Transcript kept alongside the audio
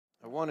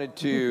wanted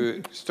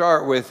to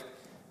start with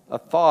a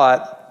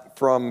thought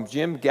from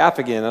Jim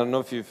Gaffigan. I don't know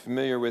if you're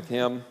familiar with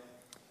him.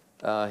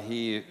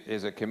 He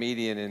is a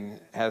comedian and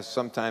has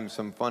sometimes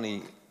some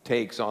funny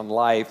takes on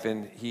life.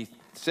 And he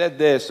said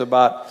this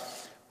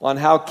on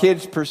how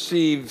kids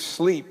perceive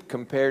sleep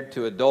compared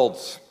to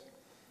adults.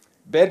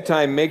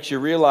 Bedtime makes you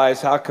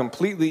realize how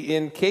completely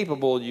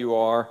incapable you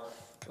are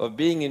of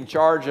being in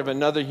charge of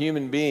another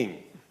human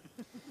being.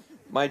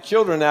 My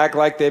children act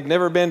like they've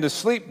never been to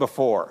sleep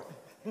before.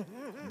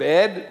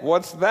 Bed?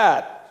 What's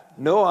that?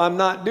 No, I'm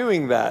not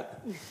doing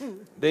that.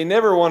 They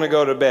never want to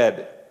go to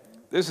bed.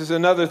 This is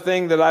another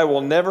thing that I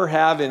will never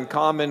have in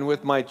common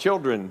with my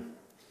children.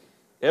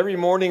 Every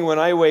morning when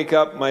I wake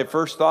up, my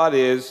first thought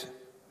is,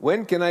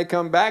 when can I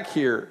come back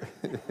here?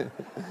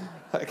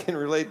 I can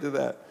relate to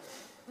that.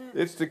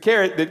 It's the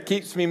carrot that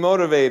keeps me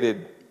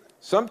motivated.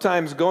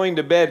 Sometimes going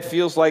to bed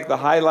feels like the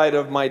highlight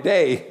of my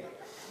day.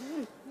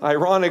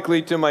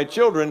 Ironically, to my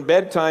children,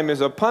 bedtime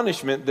is a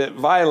punishment that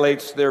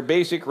violates their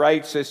basic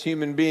rights as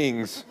human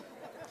beings.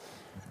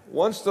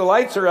 Once the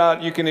lights are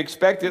out, you can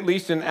expect at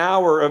least an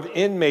hour of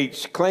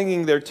inmates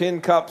clanging their tin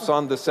cups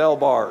on the cell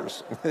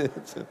bars.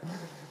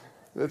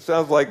 That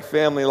sounds like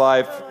family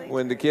life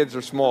when the kids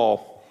are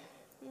small.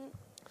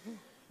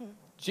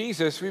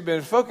 Jesus, we've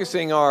been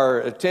focusing our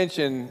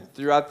attention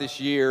throughout this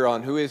year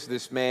on who is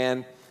this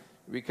man.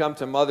 We come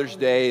to Mother's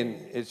Day,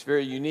 and it's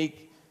very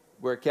unique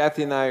where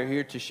Kathy and I are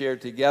here to share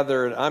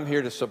together, and I'm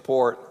here to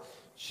support.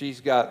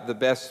 She's got the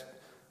best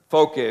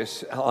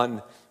focus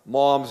on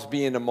moms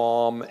being a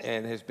mom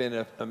and has been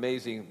an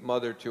amazing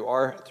mother to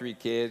our 3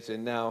 kids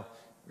and now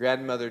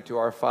grandmother to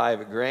our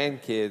 5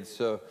 grandkids.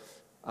 So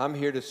I'm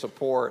here to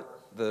support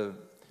the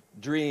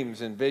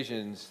dreams and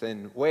visions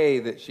and way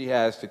that she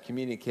has to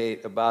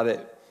communicate about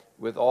it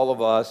with all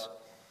of us.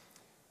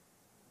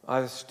 I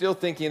was still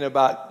thinking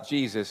about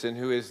Jesus and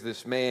who is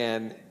this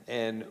man.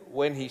 And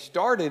when he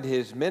started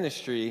his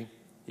ministry,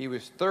 he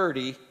was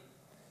 30.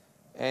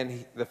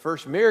 And the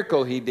first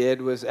miracle he did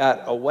was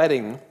at a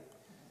wedding.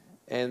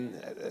 And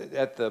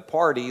at the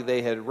party,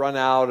 they had run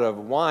out of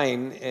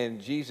wine. And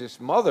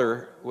Jesus'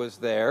 mother was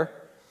there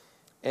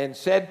and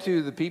said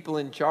to the people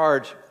in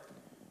charge,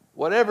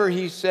 whatever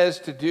he says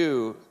to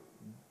do,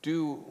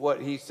 do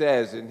what he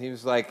says. And he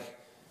was like,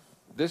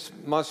 this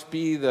must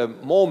be the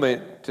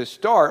moment to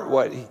start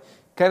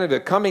kind of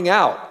the coming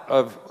out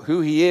of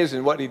who he is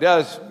and what he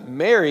does.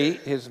 Mary,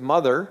 his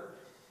mother,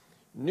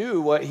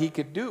 knew what he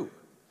could do.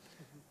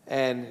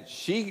 And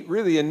she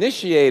really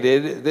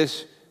initiated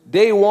this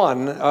day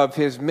one of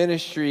his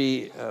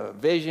ministry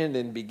vision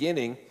and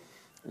beginning.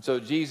 And so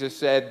Jesus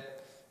said,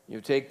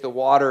 you take the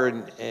water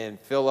and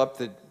fill up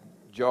the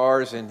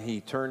jars, and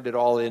he turned it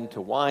all into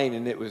wine,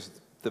 and it was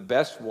the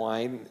best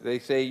wine. They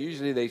say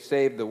usually they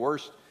save the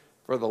worst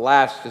for the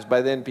last, because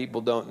by then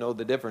people don't know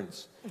the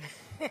difference.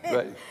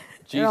 But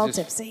They're all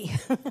tipsy.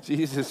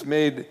 Jesus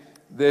made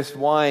this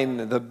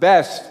wine the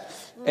best,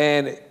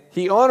 and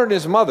he honored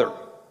his mother.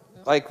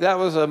 Like that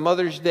was a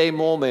Mother's Day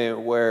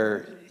moment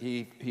where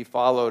he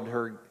followed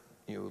her,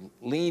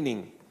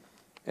 leaning.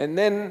 And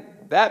then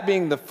that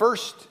being the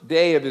first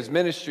day of his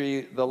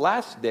ministry, the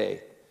last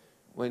day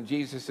when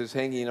Jesus is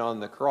hanging on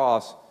the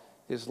cross,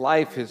 his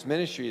life, his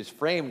ministry is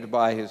framed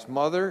by his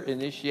mother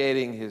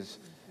initiating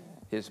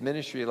his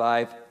ministry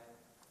life,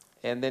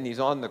 and then he's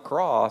on the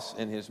cross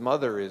and his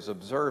mother is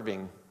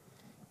observing.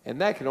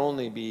 And that can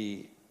only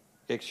be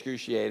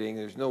excruciating.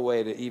 There's no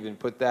way to even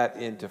put that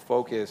into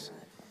focus,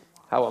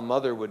 how a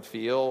mother would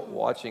feel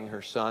watching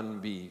her son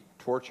be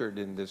tortured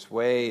in this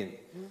way. And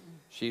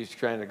she's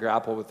trying to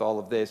grapple with all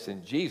of this.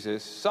 And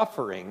Jesus,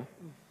 suffering,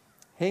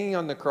 hanging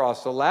on the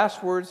cross, the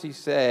last words he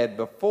said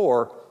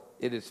before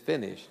it is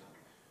finished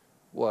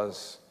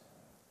was,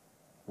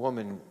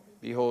 woman,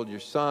 behold your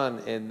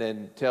son, and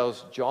then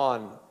tells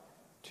John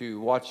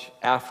to watch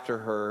after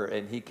her,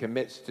 and he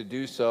commits to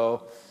do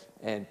so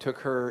and took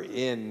her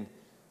in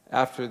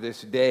after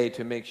this day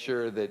to make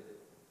sure that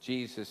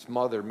Jesus'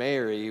 mother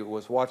Mary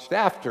was watched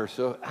after.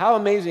 So how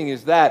amazing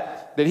is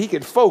that he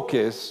could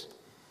focus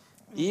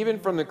even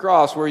from the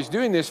cross, where he's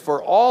doing this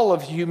for all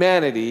of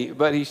humanity,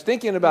 but he's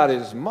thinking about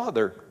his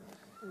mother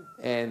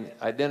and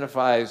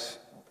identifies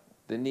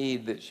the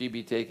need that she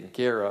be taken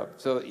care of.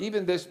 So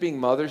even this being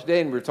Mother's Day,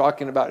 and we're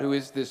talking about who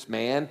is this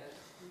man,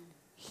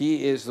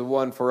 he is the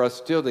one for us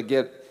still to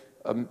get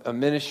a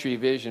ministry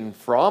vision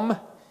from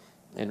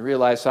and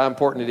realize how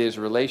important it is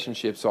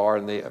relationships are,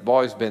 and they have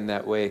always been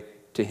that way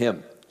to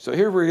him. So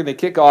here we're going to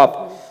kick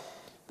off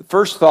the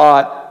first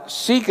thought,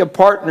 seek a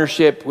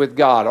partnership with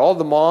God. All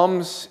the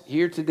moms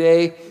here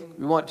today,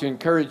 we want to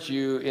encourage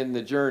you in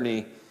the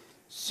journey.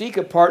 Seek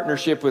a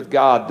partnership with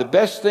God. The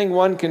best thing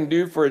one can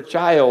do for a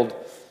child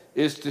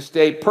is to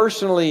stay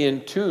personally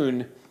in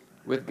tune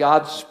with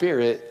God's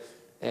Spirit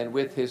and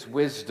with his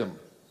wisdom.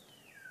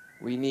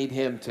 We need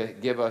him to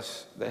give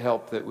us the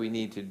help that we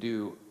need to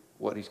do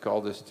what he's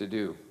called us to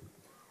do.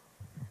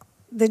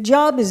 The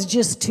job is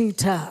just too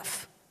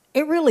tough.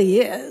 It really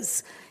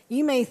is.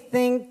 You may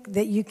think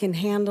that you can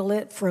handle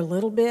it for a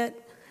little bit,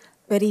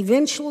 but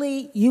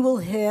eventually you will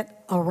hit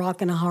a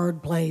rock and a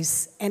hard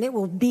place, and it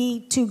will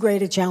be too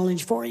great a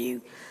challenge for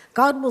you.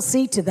 God will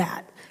see to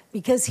that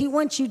because he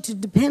wants you to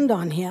depend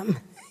on him.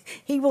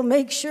 He will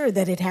make sure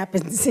that it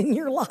happens in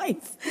your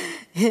life.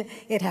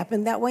 It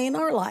happened that way in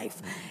our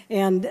life.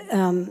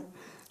 And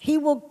he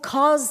will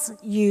cause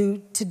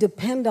you to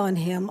depend on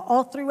him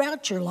all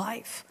throughout your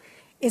life.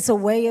 It's a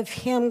way of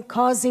him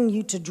causing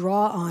you to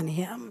draw on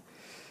him.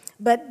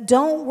 But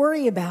don't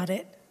worry about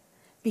it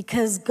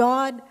because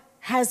God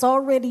has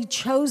already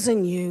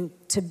chosen you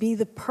to be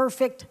the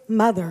perfect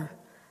mother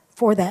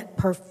for that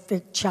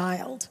perfect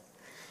child.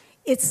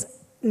 It's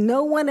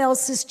no one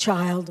else's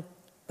child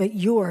but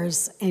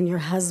yours and your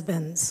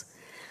husband's.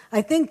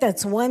 I think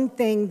that's one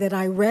thing that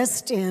I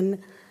rest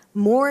in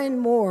more and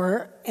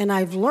more, and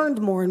I've learned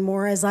more and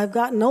more as I've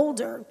gotten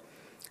older,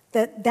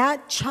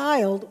 that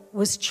child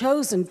was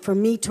chosen for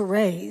me to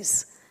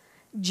raise,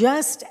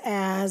 just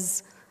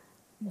as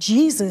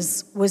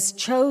Jesus was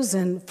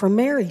chosen for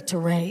Mary to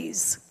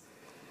raise.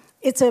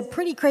 It's a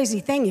pretty crazy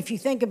thing if you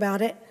think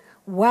about it.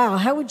 Wow,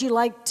 how would you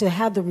like to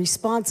have the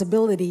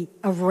responsibility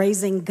of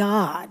raising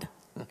God?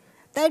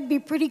 That'd be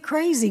pretty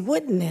crazy,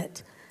 wouldn't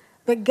it?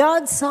 But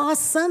God saw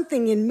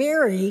something in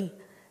Mary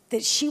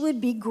that she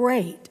would be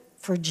great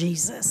for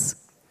Jesus.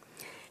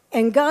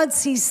 And God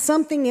sees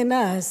something in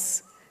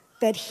us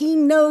that he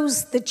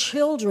knows the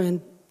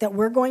children that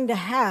we're going to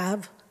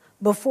have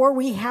before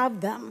we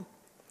have them.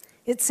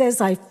 It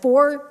says, I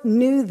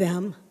foreknew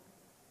them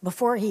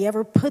before he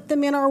ever put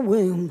them in our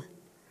womb.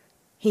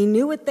 He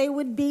knew what they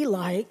would be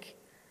like,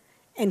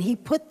 and he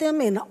put them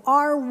in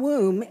our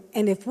womb.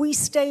 And if we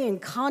stay in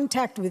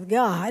contact with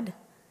God,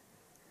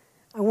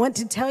 I want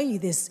to tell you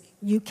this,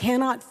 you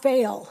cannot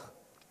fail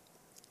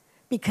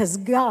because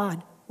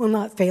God will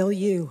not fail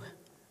you.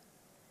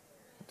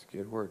 That's a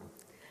good word.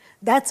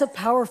 That's a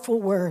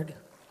powerful word.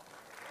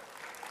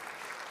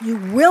 You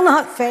will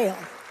not fail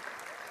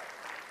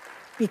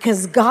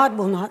because God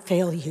will not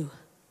fail you.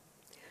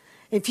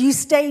 If you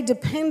stay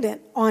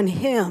dependent on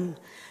him,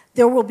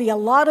 there will be a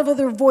lot of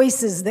other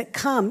voices that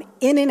come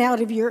in and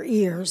out of your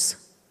ears.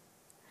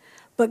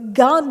 But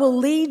God will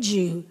lead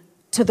you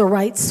to the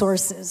right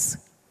sources.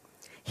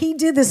 He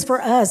did this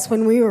for us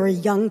when we were a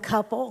young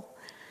couple.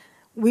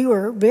 We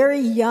were very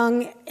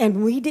young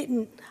and we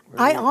didn't,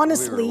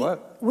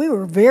 we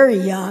were very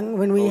young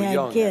when we had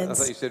young. kids. I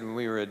thought you said when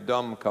we were a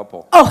dumb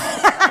couple. Oh,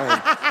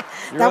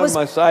 You're that on was-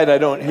 my side. I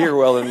don't hear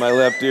well in my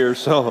left ear,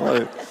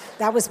 so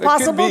that was it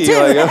possible could be.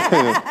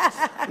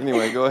 too.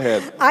 Anyway, go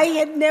ahead. I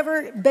had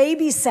never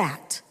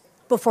babysat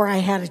before I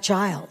had a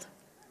child.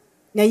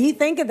 Now you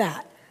think of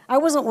that. I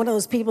wasn't one of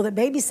those people that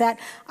babysat.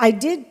 I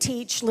did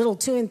teach little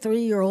 2- and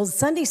 3-year-olds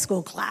Sunday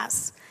school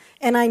class,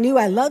 and I knew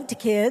I loved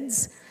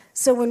kids.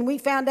 So when we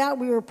found out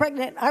we were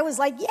pregnant, I was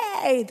like,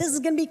 yay, this is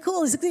going to be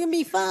cool. This is going to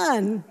be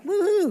fun.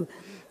 Woohoo.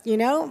 You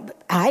know,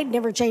 I'd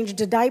never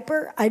changed a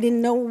diaper. I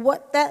didn't know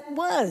what that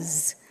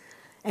was.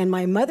 And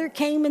my mother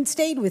came and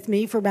stayed with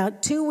me for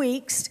about 2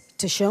 weeks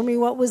to show me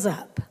what was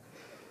up.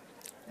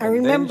 I And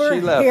then remember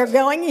she left. here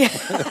going,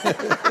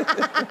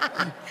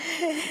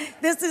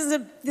 this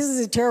is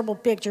a terrible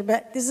picture,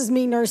 but this is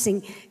me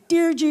nursing.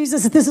 Dear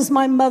Jesus, this is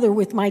my mother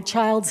with my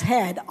child's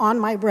head on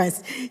my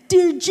breast.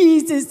 Dear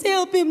Jesus,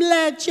 help him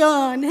latch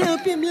on,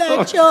 help him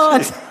latch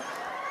on.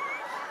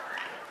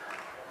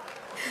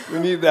 We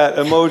need that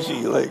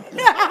emoji, like.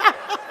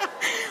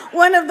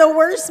 One of the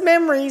worst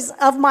memories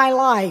of my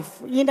life.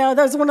 You know,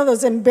 that's one of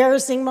those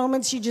embarrassing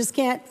moments you just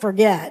can't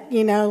forget,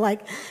 you know,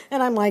 like,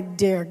 and I'm like,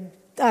 dear,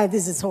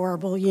 this is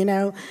horrible, you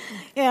know.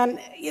 And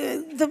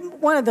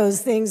one of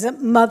those things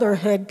that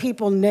motherhood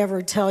people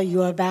never tell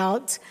you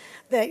about,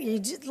 that you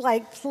just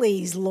like,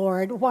 please,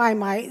 Lord, why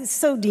am I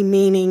so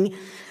demeaning?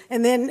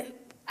 And then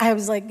I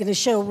was like going to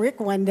show Rick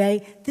one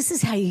day, this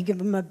is how you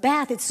give him a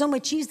bath. It's so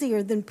much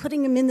easier than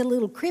putting him in the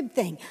little crib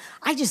thing.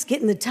 I just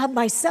get in the tub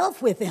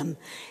myself with him.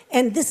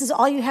 And this is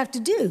all you have to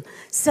do.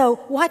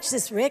 So watch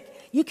this, Rick.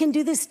 You can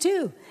do this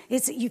too.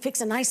 You fix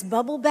a nice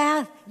bubble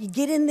bath, you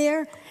get in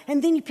there,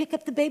 and then you pick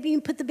up the baby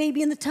and put the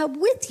baby in the tub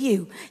with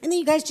you. And then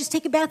you guys just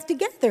take a bath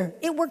together.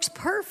 It works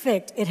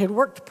perfect. It had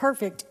worked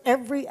perfect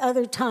every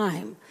other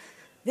time.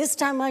 This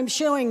time I'm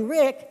showing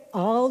Rick,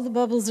 all the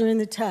bubbles are in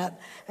the tub.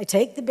 I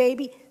take the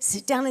baby,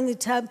 sit down in the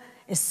tub.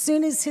 As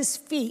soon as his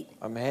feet...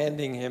 I'm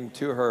handing him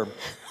to her,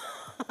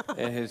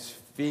 and his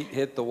feet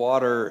hit the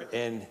water,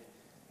 and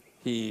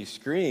he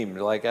screamed.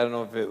 Like, I don't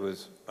know if it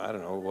was, I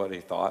don't know what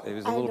he thought. It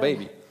was a little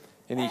baby.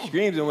 And he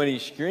screamed, and when he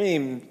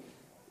screamed,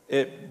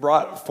 it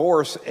brought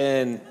force,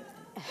 and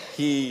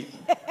he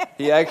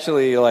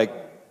actually, like,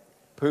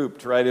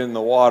 pooped right in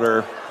the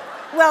water.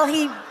 Well,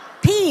 he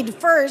peed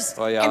first,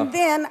 Oh, yeah. and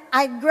then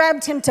I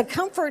grabbed him to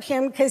comfort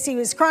him because he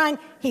was crying.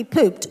 He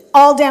pooped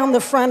all down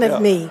the front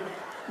of me.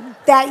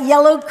 That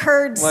yellow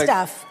curd Like,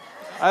 stuff.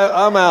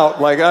 I'm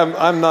out. Like,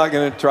 I'm not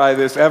going to try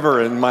this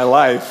ever in my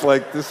life.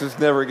 Like, this is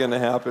never going to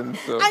happen.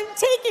 So I'm like,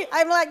 take him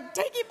back,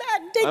 take him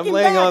back. I'm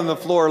laying on the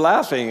floor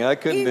laughing. I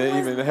couldn't He was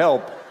even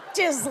help.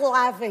 just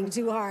laughing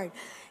too hard.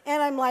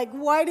 And I'm like,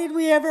 why did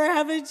we ever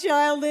have a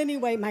child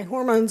anyway? My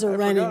hormones are I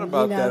running. forgot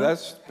about you know?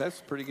 that. That's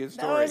a pretty good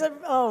story.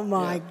 Oh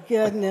my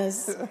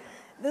goodness.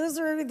 Those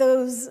are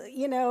those,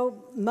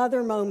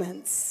 mother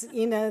moments,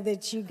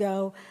 that you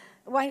go,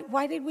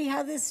 why did we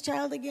have this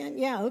child again?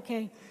 Yeah,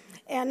 okay.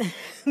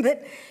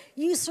 But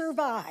you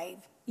survive.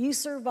 You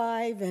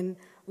survive and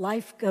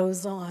life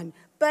goes on.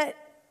 But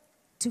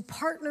to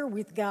partner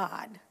with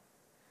God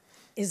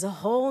is a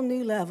whole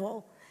new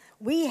level.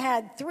 We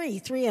had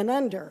three and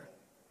under.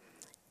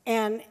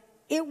 And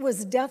it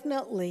was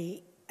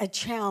definitely a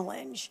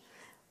challenge.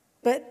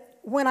 But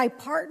when I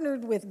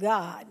partnered with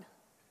God,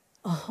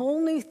 a whole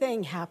new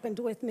thing happened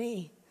with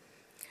me.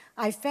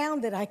 I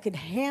found that I could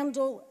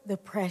handle the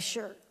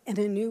pressure in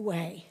a new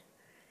way.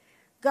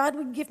 God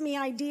would give me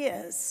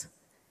ideas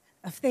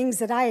of things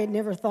that I had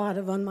never thought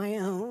of on my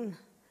own.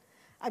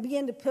 I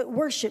began to put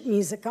worship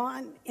music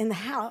on in the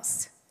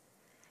house,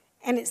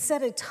 and it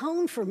set a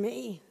tone for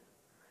me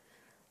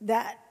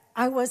that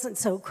I wasn't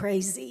so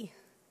crazy.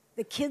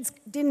 The kids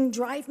didn't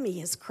drive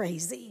me as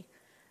crazy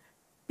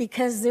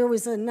because there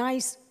was a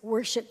nice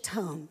worship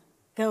tone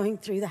going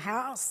through the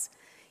house.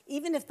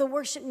 Even if the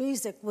worship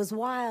music was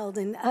wild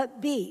and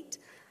upbeat,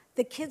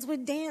 the kids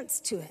would dance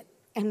to it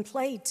and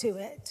play to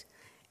it.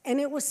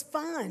 And it was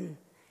fun.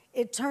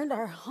 It turned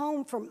our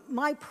home from,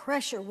 my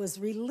pressure was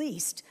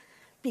released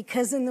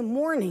because in the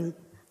morning,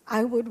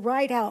 I would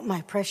write out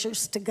my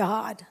pressures to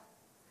God.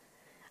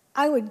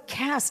 I would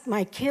cast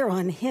my care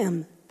on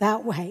Him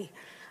that way.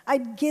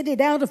 I'd get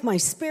it out of my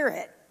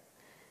spirit.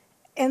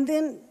 And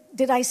then,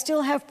 did I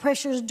still have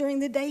pressures during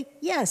the day?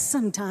 Yes,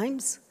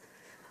 sometimes.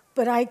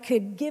 But I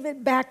could give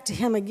it back to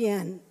Him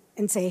again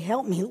and say,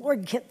 help me,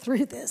 Lord, get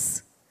through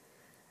this.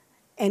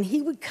 And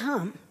He would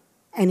come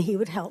and He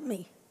would help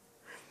me.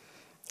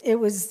 It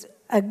was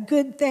a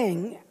good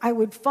thing. I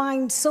would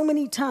find so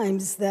many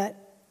times that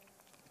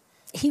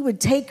He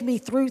would take me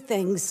through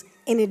things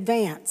in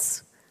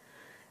advance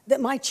that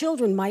my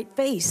children might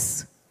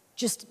face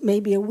just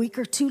maybe a week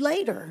or two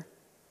later.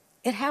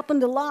 It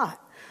happened a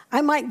lot.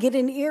 I might get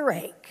an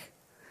earache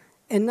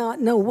and not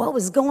know what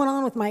was going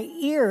on with my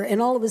ear,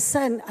 and all of a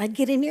sudden I'd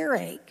get an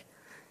earache,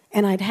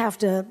 and I'd have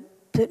to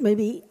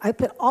I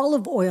put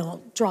olive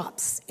oil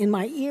drops in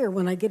my ear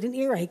when I get an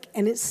earache,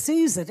 and it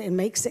soothes it and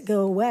makes it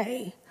go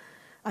away.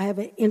 I have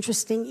an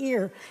interesting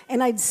ear,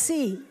 and I'd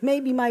see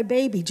maybe my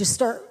baby just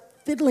start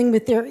fiddling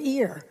with their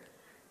ear,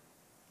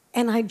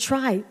 and I'd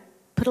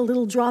put a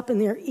little drop in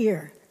their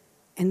ear,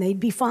 and they'd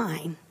be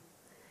fine.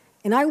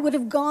 And I would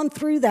have gone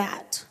through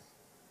that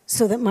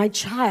so that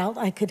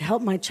I could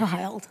help my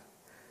child.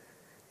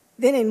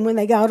 Then when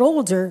they got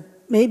older,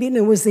 maybe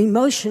it was the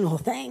emotional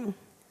thing.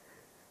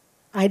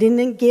 I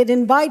didn't get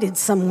invited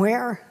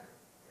somewhere,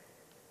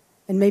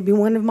 and maybe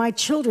one of my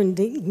children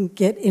didn't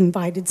get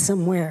invited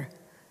somewhere.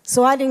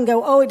 So I didn't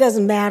go, it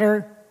doesn't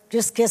matter,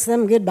 just kiss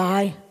them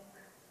goodbye.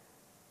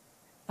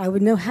 I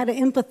would know how to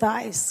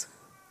empathize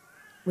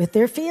with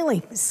their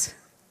feelings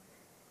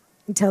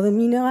and tell them,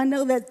 I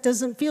know that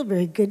doesn't feel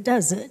very good,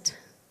 does it?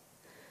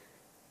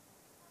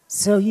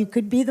 So you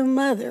could be the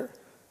mother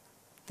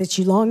that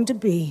you long to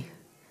be,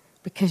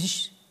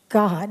 because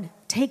God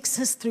takes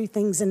us through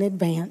things in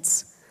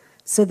advance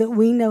so that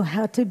we know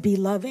how to be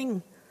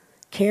loving,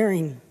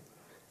 caring,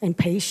 and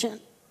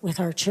patient with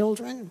our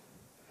children.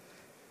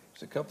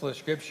 There's a couple of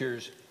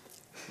scriptures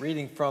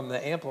reading from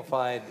the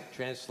Amplified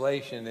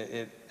Translation.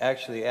 It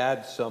actually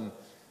adds some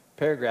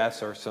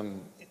paragraphs or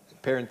some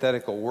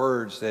parenthetical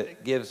words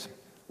that gives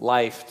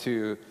life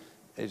to,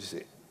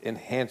 it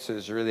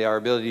enhances really our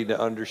ability to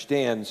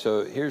understand.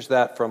 So here's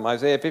that from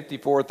Isaiah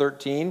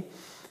 54:13.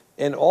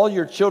 And all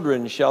your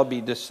children shall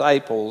be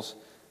disciples,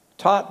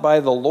 taught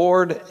by the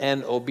Lord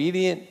and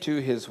obedient to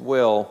His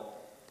will.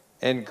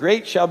 And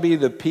great shall be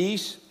the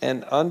peace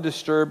and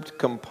undisturbed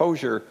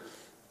composure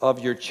of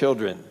your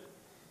children.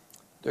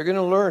 They're going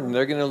to learn.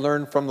 They're going to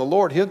learn from the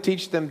Lord. He'll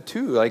teach them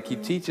too, like He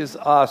teaches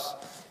us.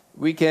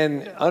 We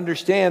can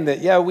understand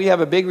that, we have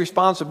a big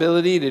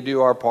responsibility to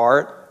do our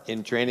part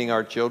in training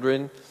our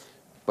children,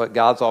 but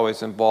God's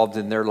always involved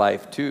in their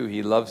life too.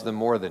 He loves them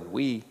more than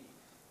we.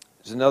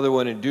 There's another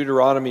one in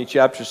Deuteronomy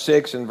chapter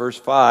 6 and verse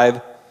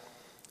 5.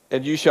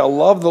 And you shall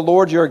love the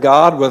Lord your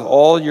God with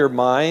all your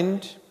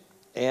mind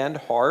and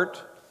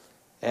heart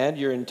and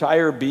your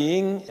entire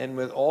being and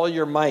with all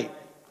your might.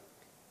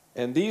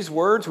 And these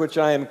words which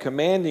I am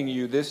commanding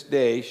you this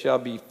day shall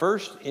be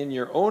first in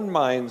your own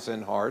minds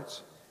and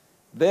hearts.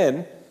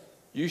 Then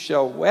you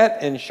shall whet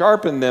and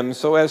sharpen them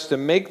so as to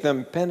make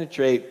them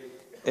penetrate,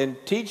 and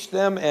teach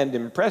them and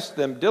impress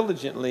them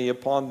diligently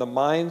upon the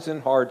minds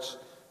and hearts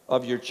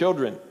of your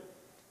children.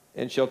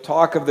 And shall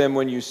talk of them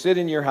when you sit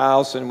in your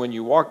house, and when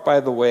you walk by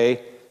the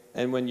way,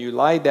 and when you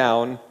lie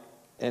down,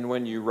 and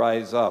when you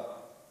rise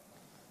up.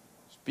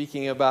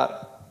 Speaking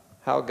about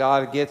how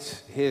God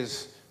gets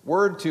His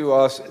word to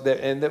us,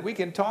 and that we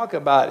can talk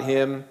about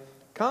Him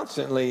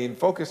constantly and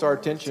focus our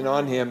attention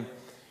on Him.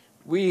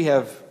 We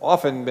have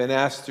often been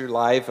asked through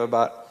life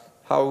about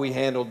how we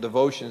handle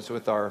devotions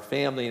with our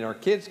family, and our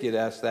kids get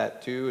asked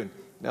that too, and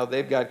now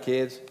they've got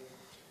kids.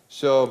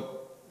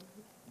 So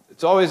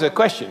it's always a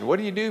question. What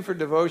do you do for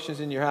devotions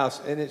in your house?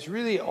 And it's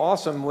really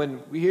awesome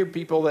when we hear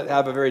people that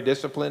have a very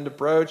disciplined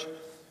approach.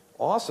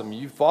 Awesome.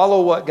 You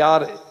follow what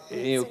God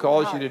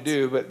calls you to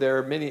do, but there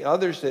are many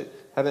others that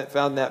haven't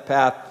found that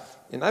path.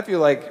 And I feel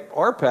like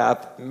our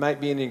path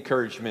might be an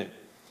encouragement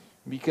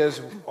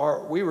because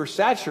we were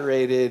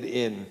saturated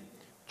in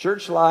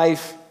church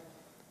life.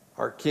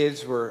 Our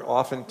kids were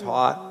often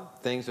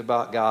taught things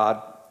about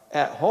God.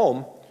 At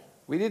home,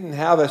 we didn't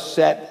have a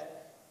set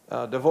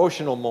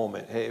devotional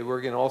moment. Hey,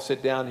 we're going to all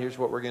sit down. Here's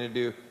what we're going to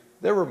do.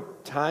 There were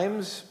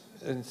times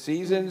and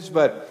seasons,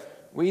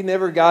 but we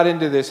never got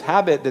into this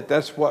habit that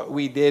that's what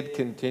we did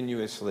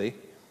continuously.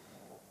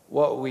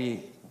 What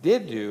we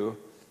did do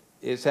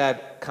is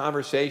had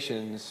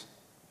conversations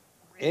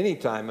any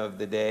time of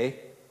the day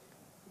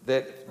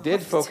that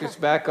did focus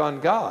back on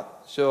God.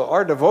 So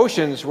our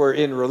devotions were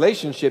in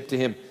relationship to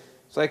Him.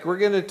 It's like we're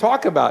going to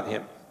talk about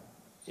Him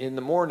in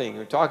the morning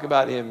or talk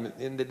about Him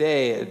in the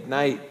day, at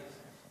night.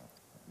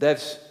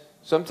 That's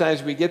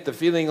sometimes we get the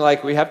feeling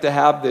like we have to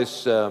have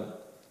this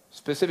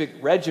specific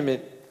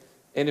regiment,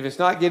 and if it's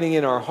not getting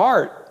in our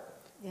heart,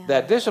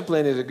 that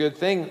discipline is a good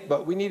thing,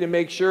 but we need to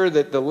make sure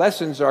that the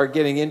lessons are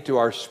getting into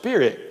our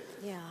spirit.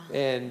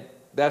 And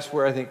that's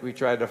where I think we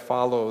try to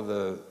follow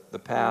the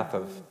path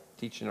of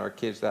teaching our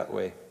kids that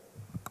way.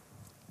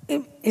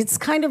 It's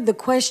kind of the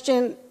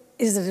question,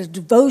 is it a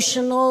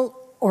devotional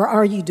or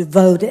are you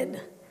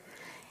devoted?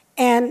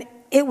 And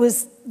it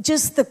was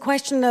just the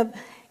question of,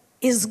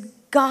 is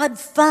God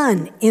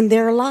fun in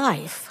their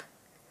life?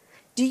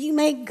 Do you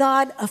make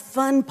God a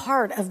fun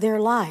part of their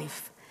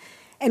life?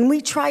 And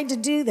we tried to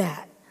do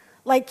that.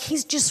 Like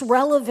He's just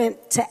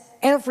relevant to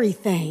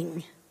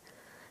everything.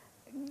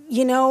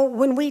 You know,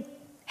 when we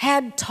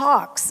had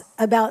talks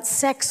about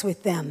sex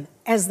with them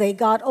as they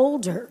got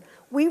older,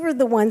 we were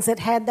the ones that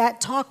had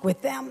that talk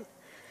with them.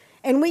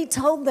 And we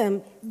told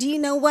them, do you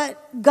know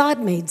what? God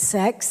made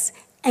sex,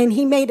 and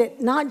He made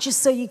it not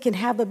just so you can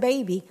have a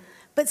baby,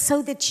 but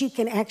so that you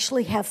can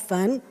actually have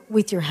fun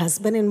with your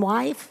husband and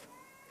wife.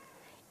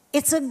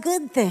 It's a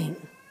good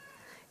thing.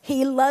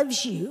 He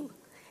loves you,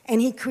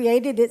 and He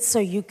created it so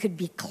you could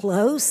be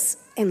close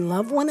and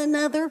love one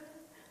another.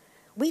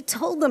 We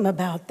told them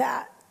about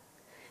that.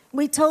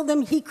 We told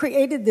them He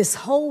created this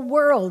whole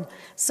world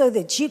so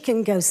that you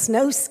can go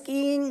snow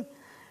skiing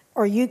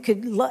or you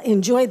could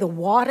enjoy the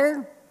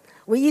water.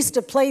 We used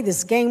to play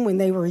this game when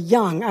they were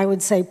young. I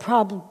would say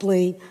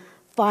probably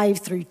 5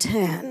 through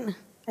 10,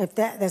 if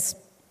that's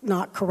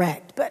not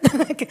correct, but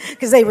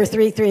because they were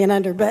 3 and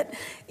under. But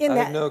in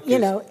that,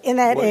 in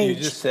that what age,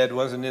 you just said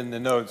wasn't in the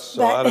notes,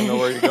 so I don't know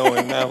where you're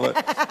going now. But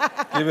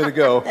give it a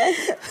go.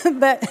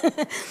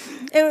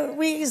 But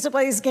we used to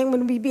play this game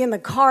when we'd be in the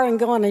car and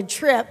go on a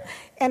trip,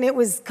 and it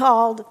was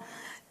called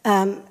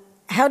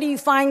 "How do you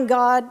find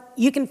God?"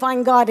 You can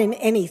find God in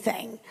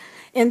anything,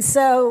 and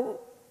so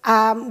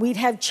we'd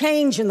have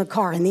change in the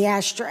car in the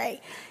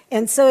ashtray,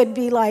 and so it'd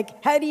be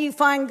like, "How do you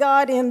find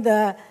God in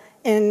the?"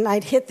 And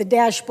I'd hit the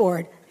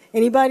dashboard.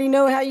 Anybody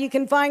know how you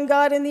can find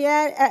God in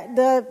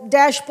the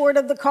dashboard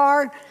of the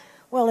car?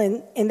 Well,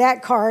 in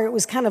that car, it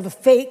was kind of a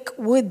fake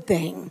wood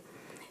thing.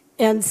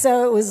 And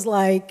so it was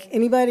like,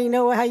 anybody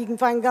know how you can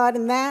find God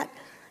in that?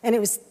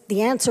 And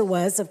the answer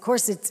was, of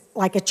course, it's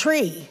like a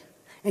tree.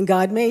 And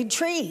God made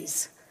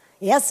trees.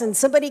 Yes, and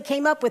somebody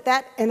came up with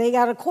that, and they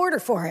got a quarter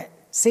for it.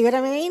 See what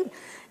I mean?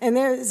 And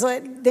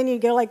then you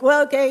go like,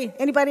 well, okay,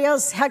 anybody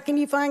else? How can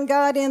you find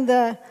God in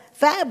the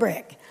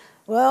fabric?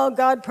 Well,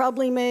 God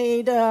probably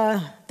made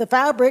the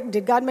fabric.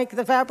 Did God make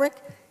the fabric?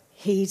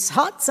 He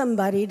taught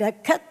somebody to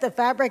cut the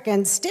fabric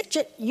and stitch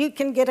it. You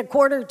can get a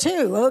quarter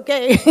too,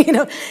 okay?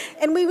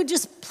 And we would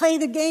just play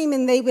the game,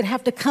 and they would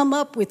have to come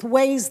up with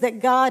ways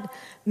that God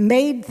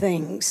made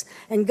things,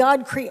 and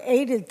God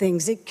created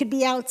things. It could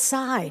be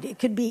outside. It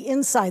could be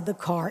inside the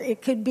car.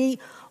 It could be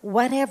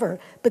whatever.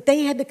 But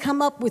they had to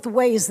come up with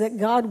ways that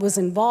God was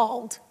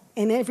involved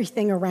in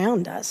everything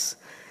around us.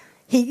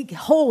 He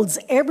holds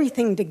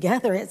everything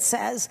together, it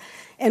says,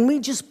 and we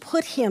just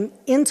put Him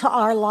into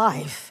our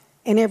life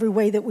in every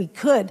way that we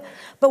could,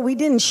 but we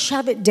didn't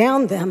shove it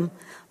down them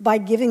by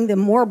giving them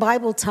more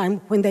Bible time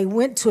when they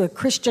went to a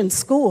Christian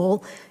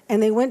school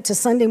and they went to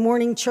Sunday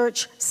morning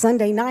church,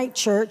 Sunday night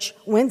church,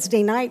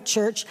 Wednesday night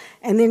church,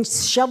 and then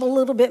shove a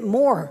little bit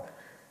more.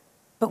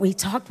 But we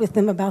talked with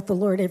them about the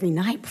Lord every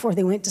night before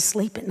they went to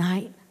sleep at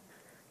night.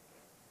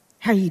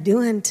 How are you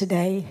doing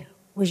today?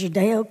 Was your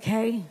day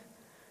okay?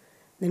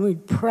 Then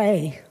we'd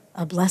pray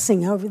a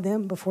blessing over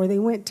them before they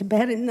went to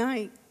bed at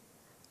night.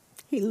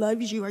 He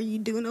loves you. Are you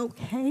doing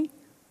okay?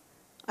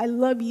 I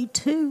love you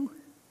too.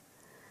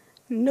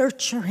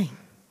 Nurturing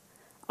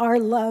our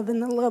love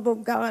and the love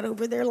of God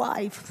over their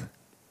life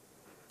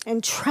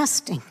and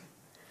trusting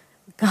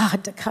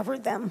God to cover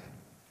them.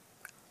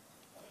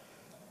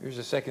 Here's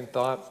a second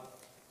thought.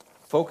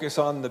 Focus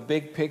on the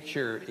big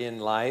picture in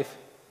life.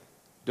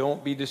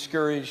 Don't be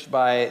discouraged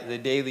by the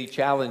daily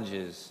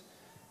challenges.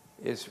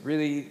 It's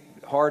really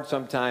hard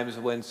sometimes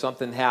when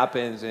something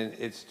happens and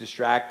it's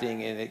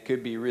distracting and it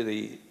could be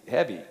really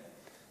heavy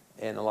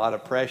and a lot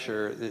of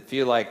pressure that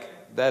feel like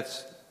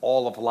that's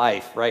all of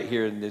life right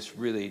here in this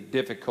really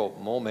difficult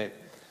moment.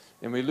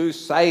 And we lose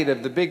sight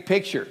of the big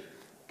picture.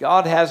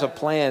 God has a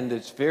plan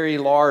that's very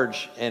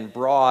large and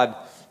broad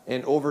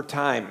and over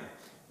time.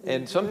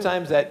 And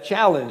sometimes that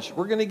challenge,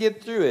 we're going to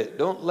get through it.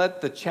 Don't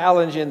let the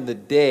challenge in the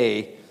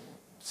day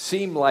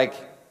seem like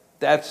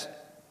that's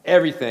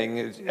everything.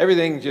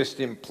 Everything just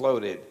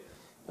imploded.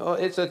 Well,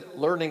 it's a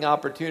learning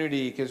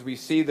opportunity because we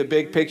see the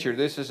big picture.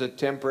 This is a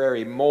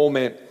temporary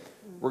moment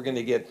we're going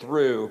to get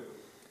through.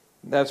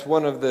 That's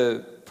one of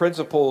the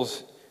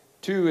principles,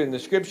 too, in the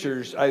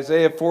scriptures.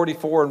 Isaiah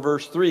 44 and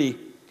verse 3,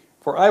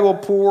 "For I will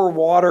pour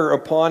water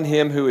upon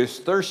him who is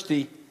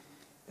thirsty,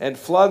 and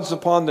floods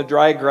upon the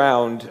dry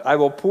ground. I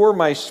will pour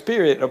my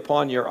spirit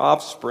upon your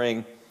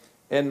offspring,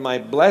 and my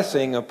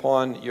blessing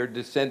upon your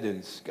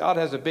descendants." God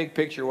has a big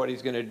picture of what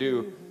he's going to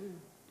do,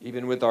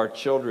 even with our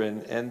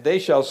children. "And they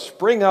shall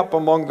spring up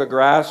among the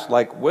grass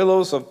like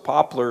willows of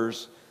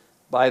poplars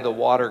by the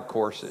water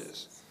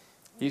courses."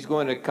 He's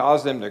going to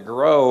cause them to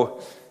grow,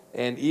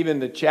 and even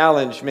the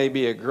challenge may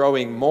be a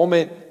growing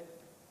moment.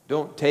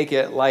 Don't take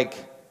it like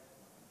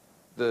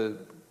the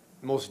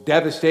most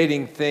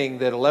devastating thing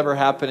that'll ever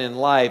happen in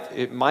life.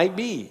 It might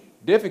be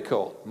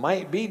difficult,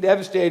 might be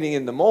devastating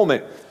in the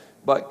moment,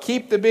 but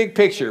keep the big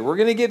picture. We're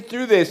going to get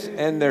through this,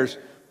 and there's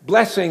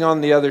blessing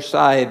on the other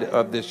side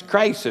of this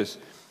crisis.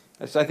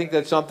 I think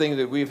that's something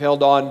that we've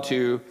held on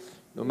to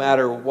no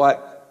matter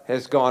what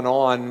has gone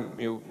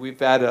on. We've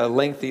had a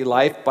lengthy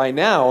life by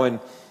now and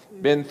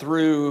been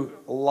through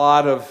a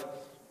lot of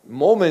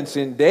moments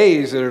in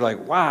days that are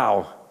like,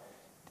 wow,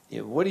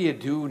 what do you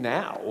do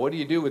now? What do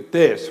you do with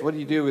this? What do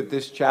you do with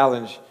this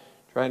challenge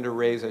trying to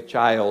raise a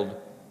child?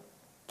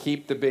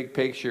 Keep the big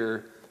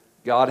picture.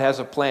 God has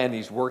a plan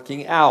he's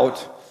working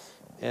out,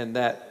 and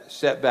that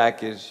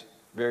setback is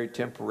very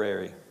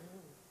temporary.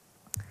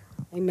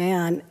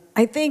 Amen.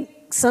 I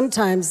think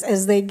sometimes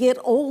as they get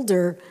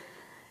older,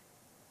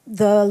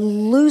 the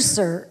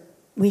looser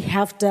we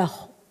have to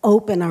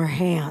open our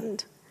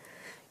hand.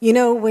 You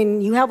know,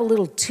 when you have a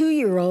little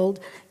 2-year-old,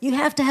 you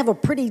have to have a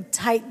pretty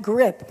tight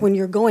grip when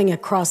you're going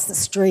across the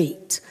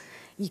street.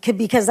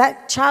 Because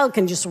that child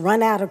can just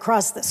run out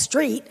across the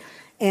street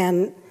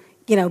and,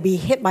 be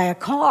hit by a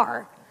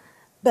car.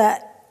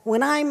 But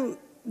when I'm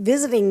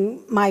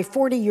visiting my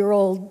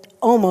 40-year-old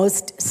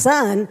almost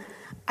son,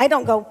 I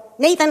don't go,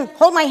 "Nathan,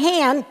 hold my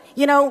hand,"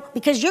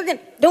 because you're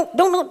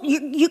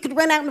you could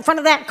run out in front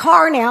of that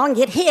car now and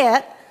get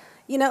hit.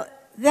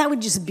 That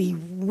would just be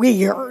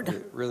weird.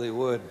 It really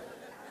would.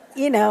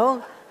 And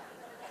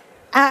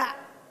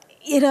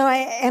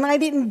I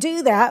didn't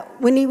do that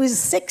when he was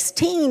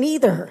 16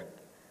 either.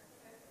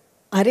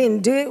 I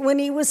didn't do it when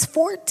he was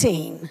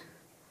 14.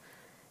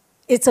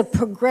 It's a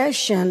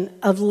progression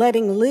of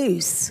letting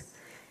loose.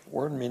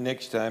 Warn me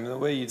next time. The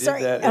way you did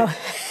Sorry. that,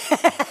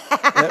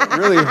 that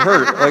really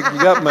hurt. Like you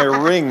got my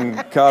ring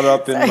caught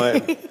up in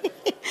my.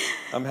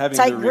 I'm having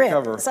Tight to grip.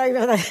 recover. Sorry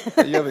about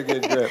that. You have a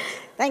good grip.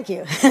 Thank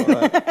you. All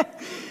right.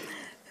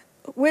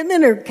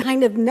 Women are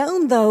kind of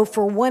known, though,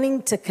 for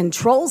wanting to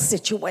control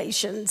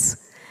situations.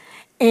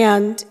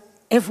 And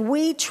if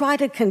we try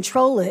to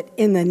control it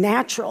in the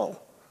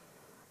natural,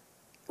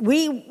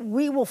 we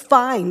will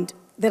find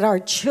that our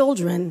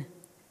children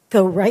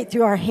go right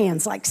through our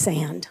hands like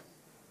sand.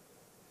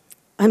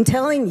 I'm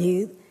telling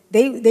you,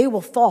 they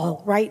will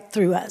fall right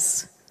through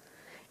us,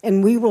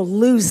 and we will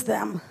lose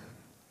them.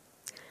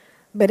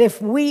 But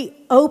if we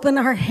open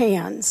our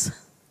hands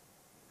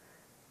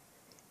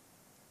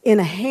in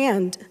a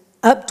hand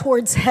up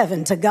towards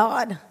heaven to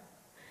God,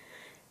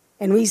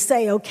 and we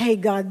say, "Okay,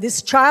 God,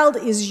 this child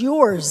is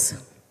yours.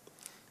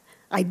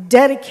 I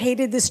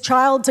dedicated this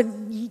child to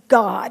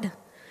God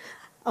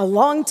a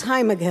long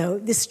time ago.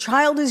 This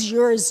child is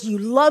yours. You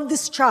love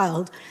this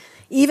child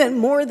even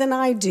more than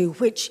I do,"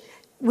 which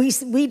we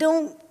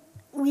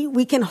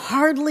can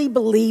hardly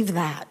believe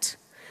that.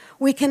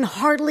 We can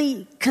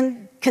hardly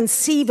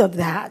conceive of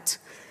that.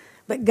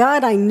 But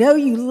God, I know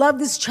you love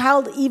this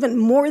child even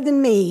more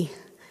than me.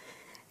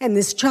 And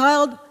this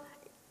child,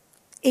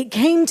 it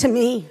came to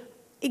me.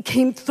 It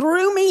came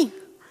through me.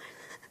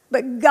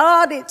 But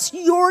God, it's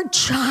your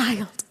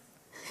child.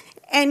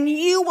 And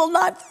you will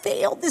not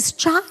fail this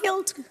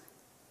child.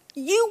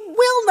 You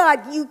will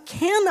not. You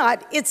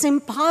cannot. It's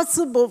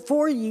impossible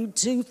for you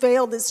to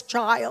fail this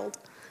child.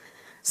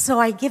 So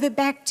I give it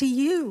back to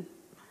you.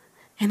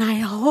 And I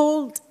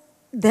hold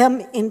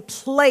them in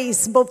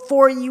place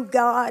before you,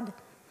 God.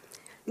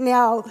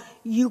 Now,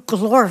 you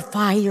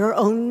glorify your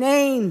own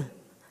name.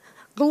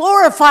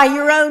 Glorify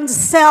your own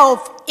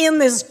self in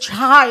this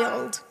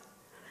child.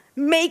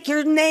 Make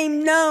your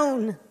name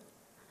known.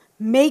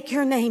 Make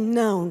your name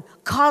known.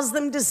 Cause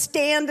them to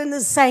stand in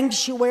the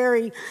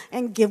sanctuary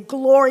and give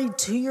glory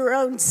to your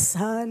own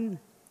Son.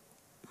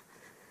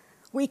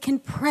 We can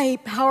pray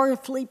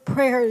powerfully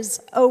prayers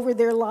over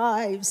their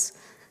lives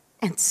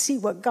and see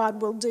what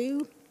God will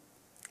do.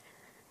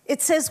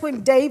 It says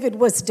when David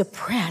was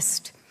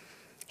depressed,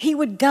 he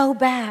would go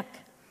back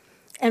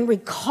and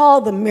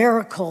recall the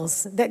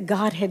miracles that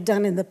God had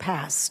done in the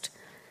past.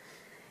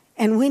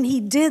 And when he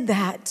did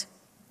that,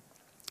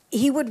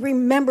 he would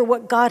remember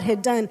what God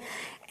had done.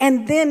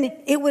 And then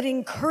it would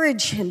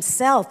encourage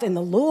himself in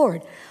the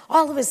Lord.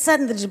 All of a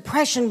sudden, the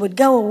depression would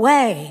go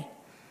away.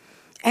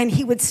 And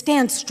he would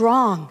stand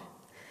strong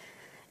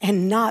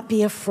and not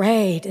be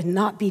afraid and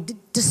not be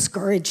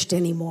discouraged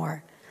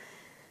anymore.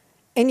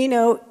 And you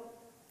know,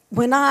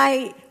 when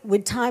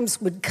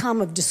times would come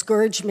of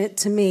discouragement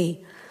to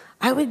me,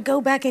 I would go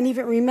back and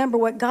even remember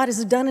what God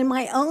has done in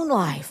my own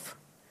life.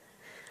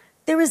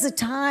 There was a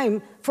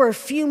time for a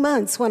few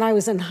months when I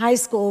was in high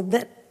school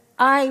that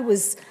I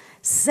was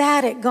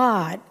sad at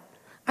God.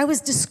 I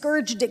was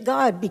discouraged at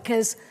God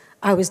because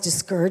I was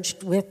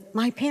discouraged with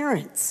my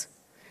parents.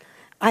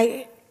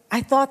 I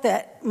thought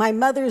that my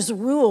mother's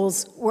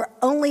rules were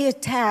only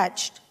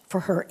attached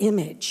for her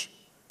image.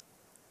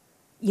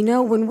 You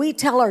know, when we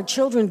tell our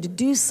children to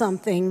do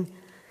something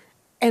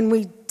and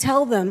we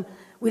tell them,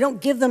 we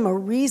don't give them a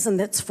reason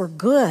that's for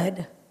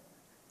good,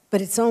 but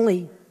it's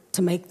only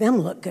to make them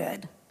look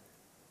good,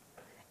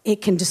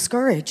 it can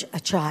discourage a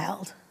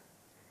child.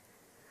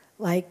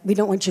 Like, we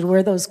don't want you to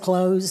wear those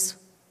clothes.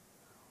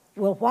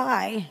 Well,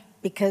 why?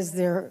 Because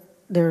they're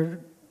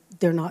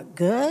not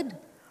good?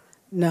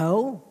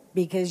 No,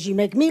 because you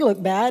make me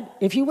look bad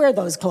if you wear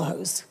those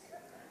clothes.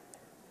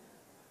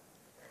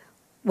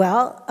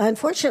 Well,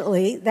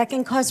 unfortunately, that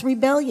can cause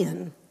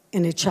rebellion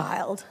in a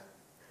child.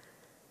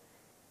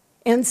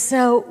 And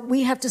so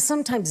we have to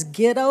sometimes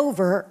get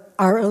over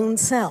our own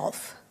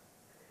self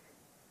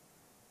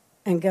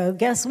and go,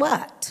 guess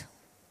what?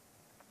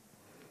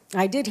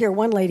 I did hear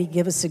one lady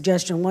give a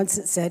suggestion once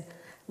that said,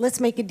 let's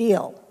make a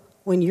deal.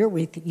 When you're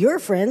with your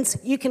friends,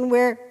 you can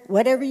wear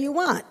whatever you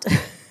want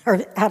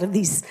or out of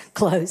these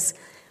clothes.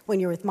 When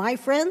you're with my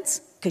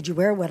friends, could you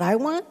wear what I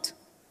want?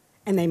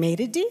 And they made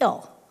a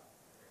deal.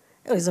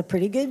 It was a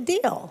pretty good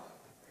deal.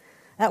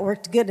 That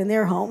worked good in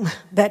their home.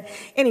 But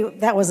anyway,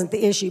 that wasn't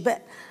the issue.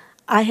 But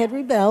I had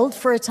rebelled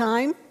for a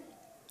time.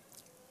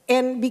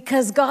 And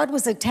because God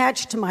was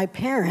attached to my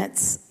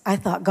parents, I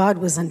thought God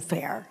was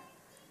unfair,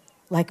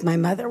 like my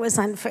mother was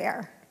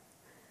unfair.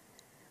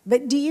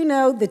 But do you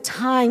know the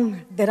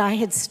time that I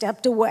had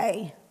stepped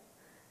away,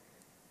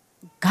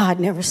 God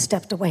never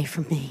stepped away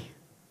from me.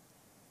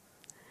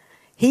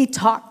 He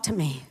talked to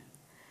me.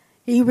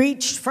 He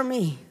reached for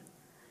me.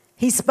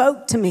 He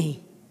spoke to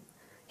me.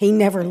 He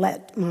never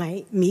let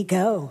me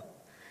go.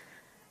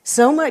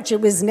 So much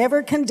it was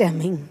never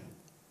condemning.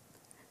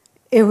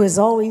 It was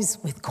always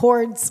with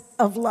cords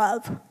of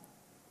love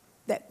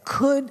that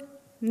could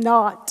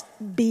not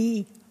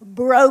be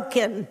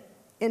broken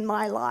in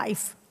my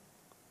life.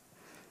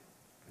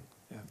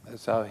 Yeah,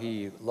 that's how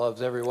he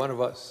loves every one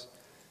of us,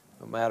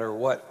 no matter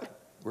what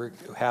we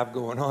have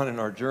going on in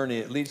our journey.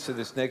 It leads to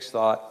this next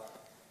thought.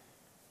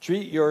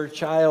 Treat your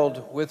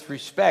child with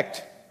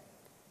respect.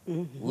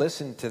 Mm-hmm.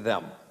 Listen to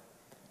them.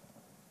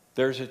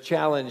 There's a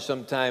challenge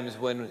sometimes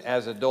when,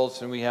 as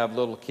adults, and we have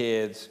little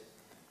kids,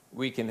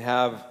 we can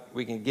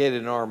get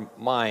in our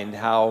mind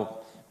how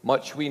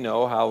much we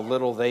know, how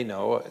little they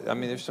know. I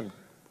mean, there's some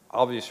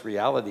obvious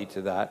reality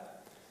to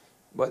that.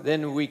 But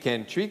then we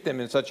can treat them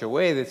in such a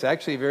way that's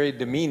actually very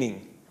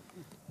demeaning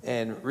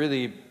and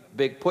really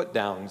big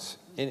put-downs.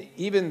 And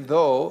even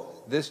though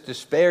this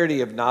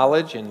disparity of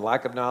knowledge and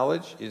lack of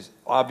knowledge is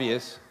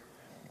obvious,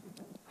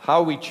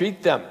 how we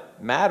treat them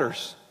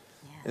matters.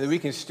 Yes. And that we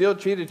can still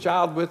treat a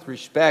child with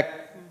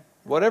respect,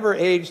 whatever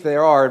age they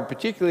are, and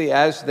particularly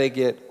as they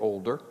get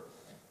older,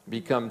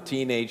 become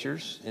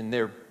teenagers, and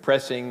they're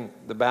pressing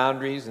the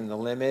boundaries and the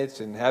limits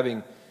and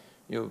having,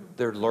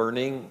 they're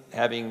learning,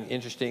 having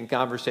interesting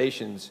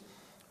conversations.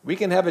 We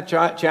can have a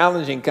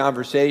challenging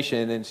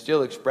conversation and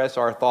still express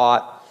our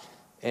thought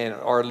and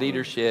our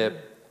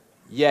leadership,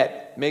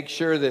 yet make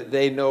sure that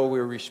they know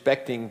we're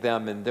respecting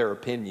them and their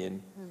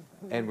opinion,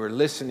 and we're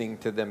listening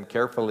to them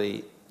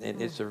carefully.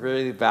 And it's a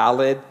really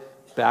valid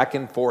back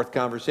and forth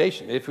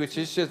conversation. If it's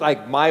just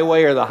like my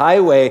way or the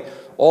highway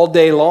all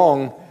day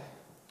long,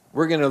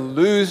 we're going to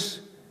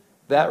lose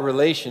that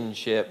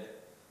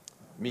relationship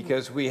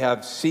because we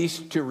have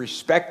ceased to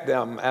respect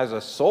them as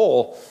a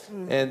soul.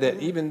 And that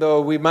even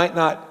though we might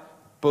not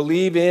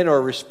believe in or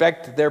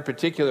respect their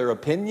particular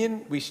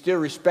opinion, we still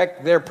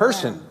respect their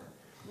person.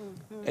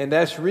 And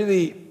that's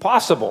really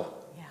possible.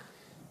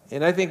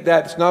 And I think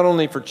that's not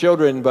only for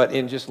children, but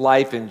in just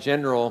life in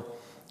general.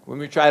 When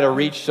we try to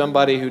reach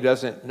somebody who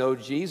doesn't know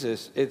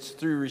Jesus, it's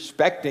through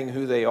respecting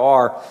who they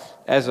are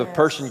as a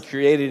person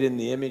created in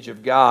the image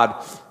of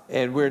God.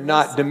 And we're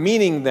not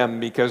demeaning them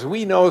because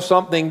we know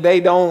something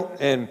they don't,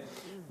 and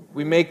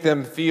we make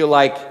them feel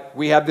like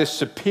we have this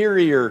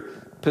superior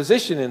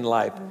position in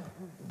life.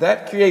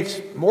 That creates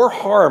more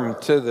harm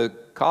to the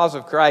cause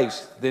of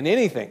Christ than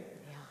anything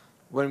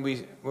when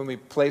we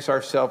place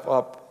ourselves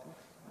up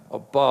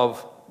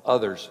above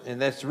others.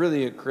 And that's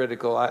really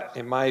critical,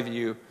 in my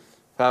view,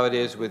 how it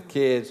is with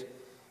kids.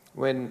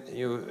 When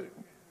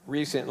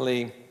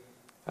recently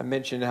I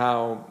mentioned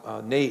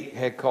how Nate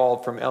had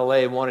called from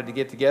LA, wanted to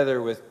get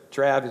together with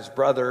Trav, his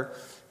brother,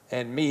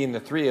 and me, and the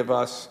three of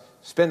us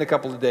spend a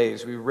couple of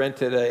days. We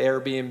rented an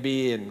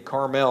Airbnb in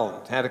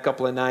Carmel, had a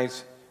couple of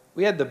nights.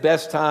 We had the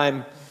best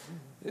time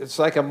It's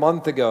like a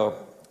month ago.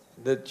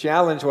 The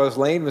challenge was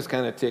Lane was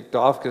kind of ticked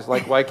off because,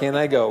 like, why can't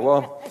I go?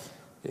 Well,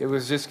 it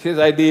was just his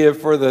idea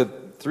for the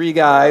 3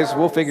 guys.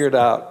 We'll figure it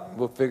out.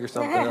 We'll figure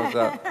something else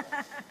out.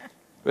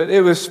 But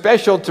it was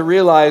special to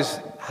realize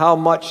how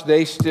much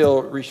they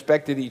still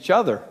respected each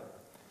other.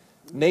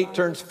 Nate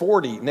turns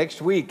 40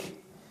 next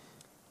week.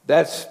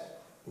 That's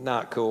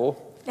not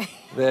cool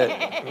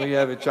that we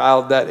have a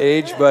child that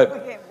age,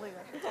 but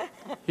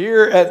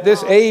here at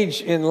this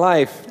age in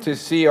life, to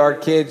see our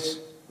kids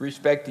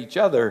respect each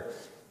other,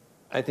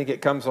 I think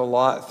it comes a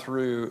lot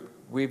through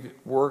we've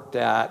worked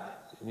at,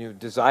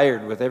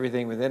 desired with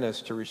everything within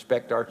us to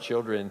respect our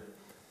children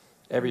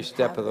every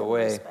step of the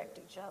way.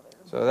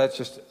 So that's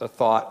just a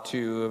thought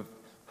too of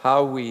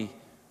how we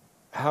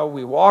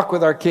walk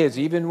with our kids,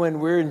 even when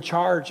we're in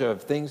charge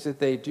of things that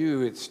they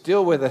do. It's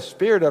still with a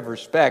spirit of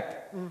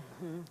respect.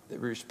 That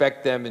we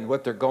respect them and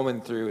what they're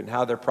going through and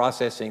how they're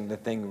processing the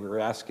thing we're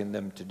asking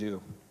them to do.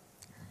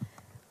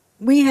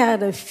 We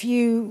had a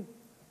few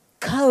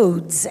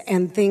codes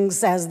and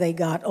things as they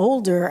got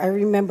older. I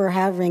remember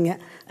having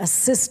a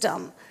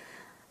system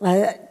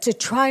to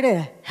try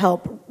to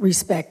help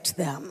respect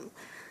them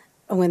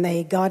when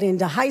they got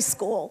into high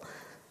school.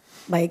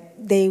 Like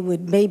they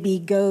would maybe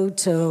go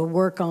to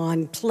work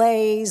on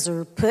plays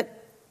or put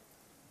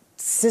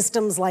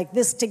systems like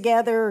this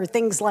together or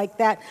things like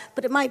that,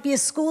 but it might be a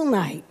school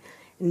night.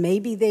 And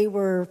maybe they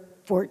were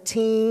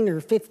 14 or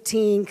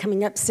 15,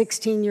 coming up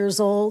 16 years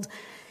old.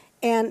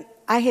 And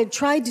I had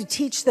tried to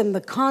teach them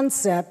the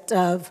concept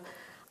of,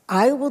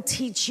 I will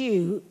teach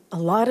you a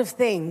lot of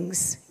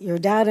things. Your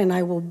dad and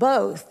I will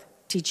both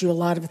teach you a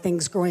lot of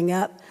things growing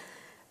up,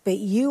 but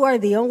you are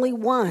the only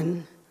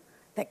one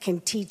that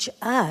can teach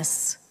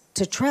us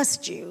to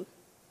trust you.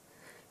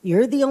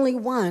 You're the only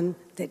one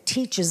that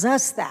teaches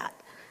us that.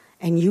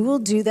 And you will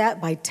do that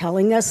by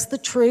telling us the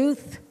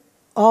truth,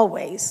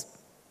 always,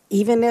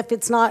 even if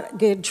it's not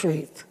good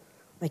truth.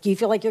 Like you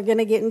feel like you're going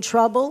to get in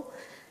trouble.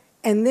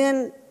 And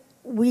then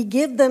we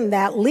give them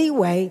that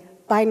leeway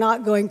by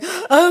not going,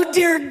 oh,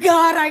 dear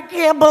God, I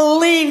can't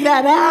believe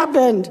that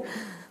happened,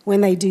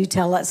 when they do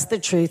tell us the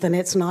truth and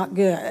it's not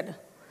good.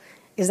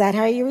 Is that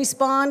how you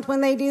respond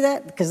when they do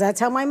that? Because that's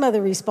how my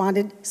mother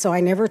responded, so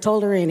I never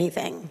told her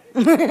anything.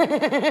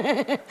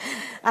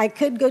 I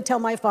could go tell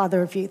my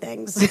father a few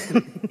things.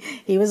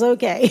 He was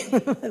okay.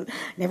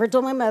 Never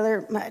told my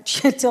mother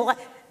much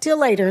till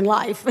later in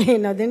life.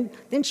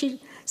 Then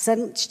she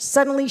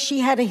suddenly she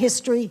had a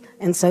history,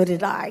 and so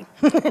did I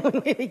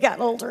when we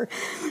got older.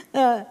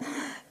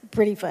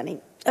 Pretty funny.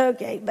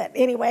 Okay, but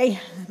anyway,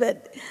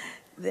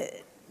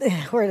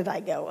 where did I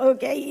go?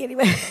 Okay,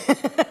 anyway.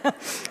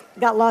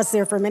 Got lost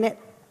there for a minute.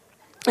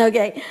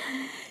 Okay.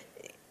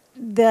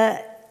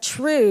 The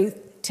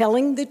truth,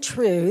 telling the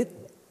truth,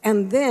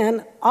 and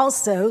then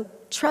also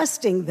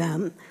trusting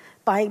them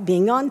by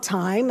being on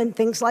time and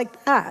things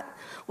like that.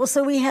 Well,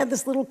 so we had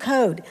this little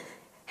code.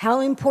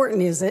 How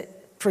important is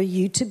it for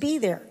you to be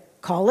there?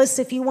 Call us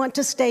if you want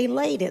to stay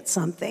late at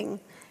something,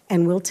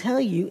 and we'll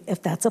tell you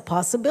if that's a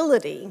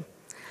possibility.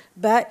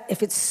 But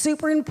if it's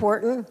super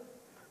important,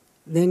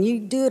 then you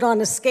do it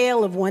on a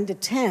scale of 1 to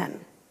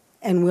 10,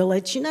 and we'll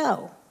let you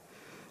know.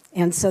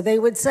 And so they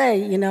would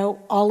say,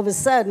 all of a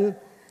sudden,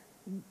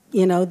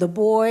 the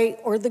boy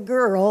or the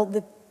girl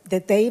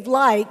that they've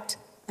liked,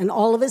 and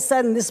all of a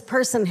sudden this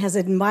person has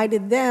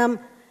invited them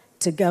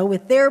to go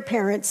with their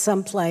parents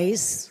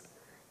someplace,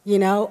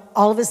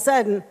 all of a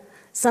sudden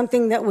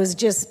something that was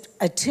just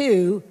a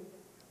 2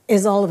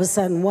 is all of a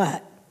sudden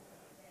what?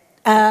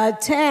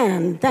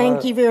 10.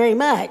 Thank you very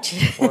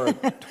much. Or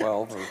a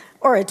 12.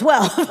 Or a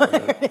 12.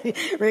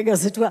 Where it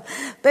goes to 12.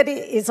 But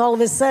it's all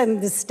of a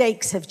sudden the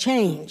stakes have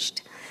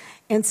changed.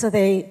 And so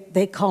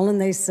they call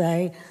and they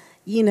say,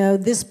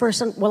 this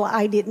person, well,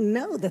 I didn't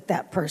know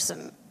that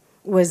person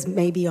was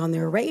maybe on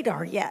their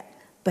radar yet,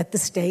 but the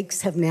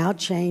stakes have now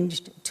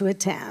changed to a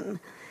 10.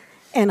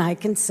 And I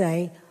can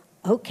say,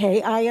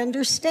 okay, I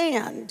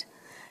understand.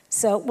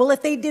 So, well,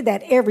 if they did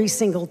that every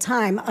single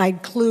time,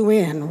 I'd clue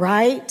in,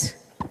 right?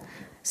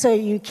 So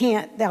you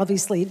can't,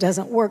 obviously it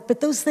doesn't work,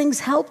 but those things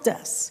helped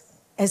us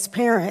as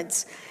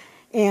parents,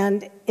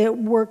 and it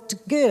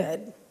worked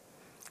good.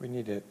 We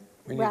need to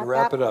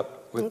wrap it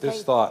up with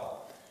this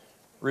thought.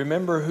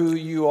 Remember who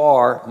you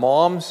are.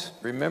 Moms,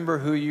 remember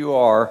who you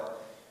are.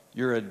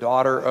 You're a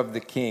daughter of the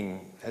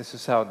King. This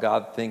is how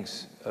God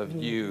thinks of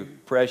you.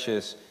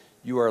 Precious.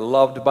 You are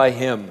loved by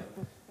Him.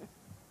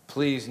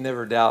 Please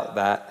never doubt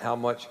that, how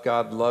much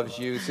God loves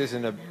you. This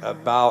isn't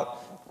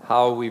about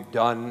how we've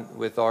done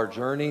with our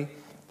journey.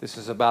 This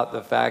is about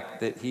the fact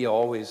that He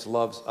always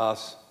loves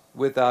us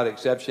without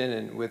exception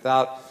and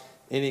without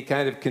any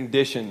kind of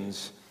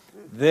conditions.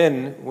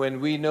 Then, when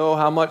we know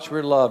how much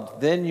we're loved,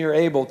 then you're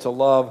able to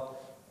love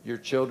your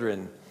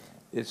children.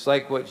 It's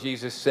like what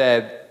Jesus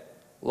said,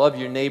 love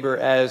your neighbor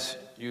as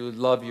you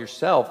love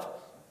yourself.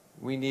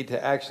 We need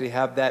to actually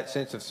have that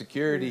sense of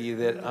security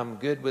that I'm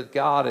good with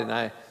God and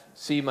I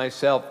see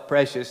myself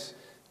precious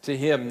to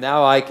Him.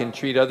 Now I can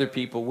treat other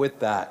people with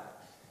that.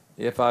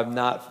 If I'm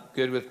not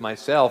good with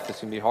myself,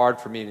 it's going to be hard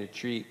for me to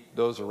treat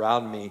those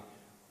around me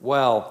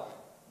Well,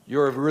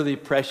 you're a really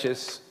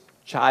precious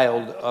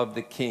child of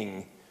the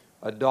King,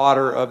 a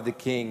daughter of the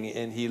King,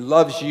 and he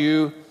loves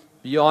you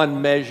beyond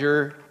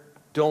measure.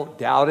 Don't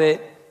doubt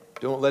it.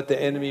 Don't let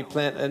the enemy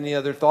plant any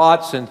other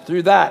thoughts, and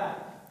through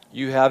that,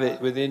 you have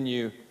it within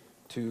you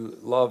to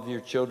love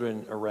your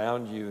children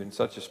around you in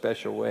such a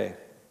special way.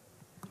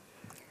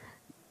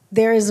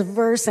 There is a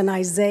verse in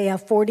Isaiah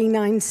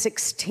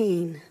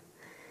 49:16,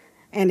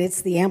 and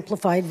it's the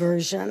Amplified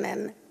Version,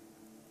 and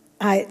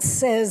it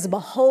says,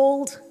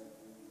 "Behold,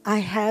 I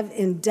have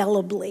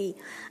indelibly,"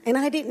 and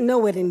I didn't know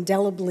what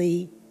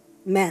indelibly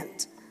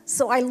meant,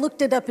 so I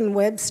looked it up in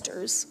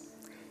Webster's,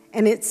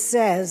 and it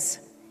says,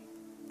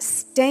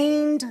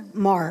 "stained,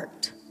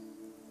 marked,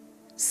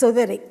 so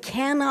that it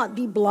cannot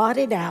be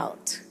blotted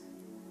out.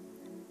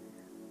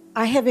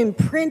 I have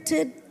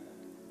imprinted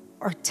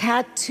or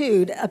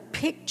tattooed a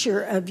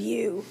picture of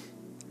you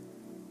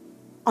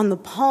on the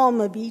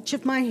palm of each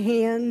of my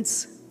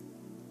hands."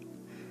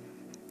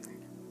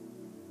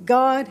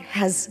 God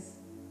has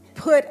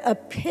put a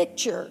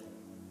picture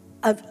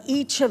of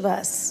each of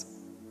us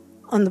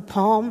on the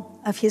palm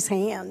of his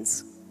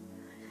hands.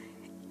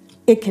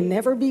 It can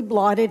never be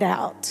blotted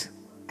out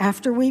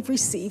after we've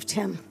received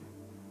him.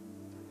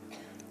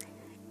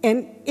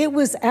 And it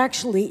was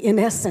actually, in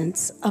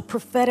essence, a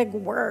prophetic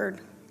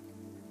word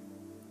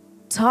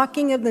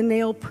talking of the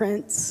nail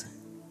prints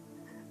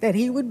that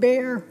he would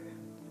bear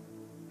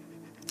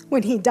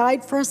when he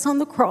died for us on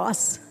the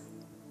cross.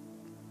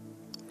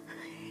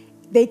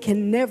 They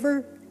can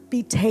never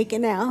be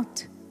taken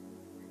out.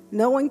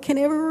 No one can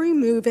ever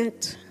remove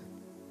it.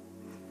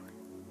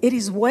 It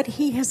is what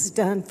he has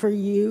done for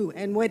you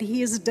and what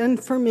he has done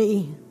for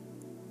me.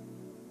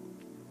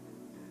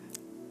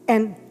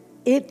 And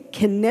it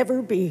can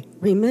never be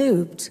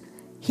removed.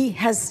 He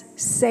has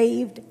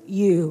saved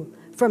you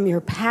from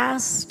your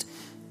past,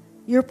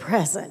 your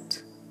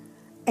present,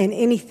 and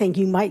anything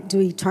you might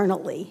do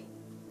eternally,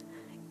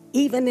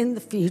 even in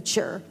the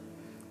future.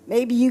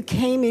 Maybe you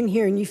came in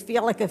here and you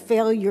feel like a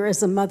failure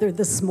as a mother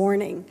this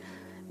morning.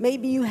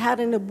 Maybe you had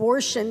an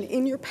abortion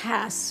in your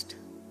past.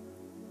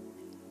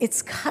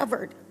 It's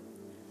covered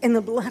in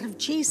the blood of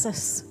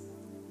Jesus.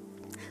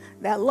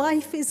 That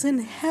life is in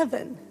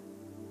heaven,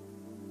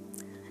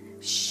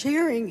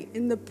 sharing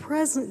in the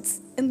presence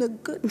and the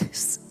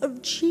goodness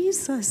of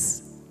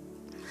Jesus.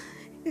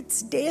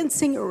 It's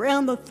dancing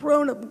around the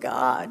throne of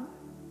God.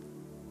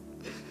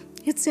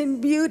 It's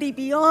in beauty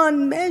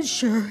beyond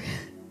measure.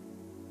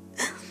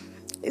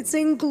 It's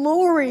in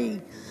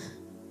glory.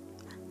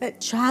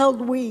 That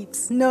child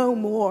weeps no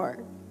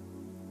more.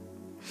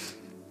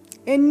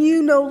 And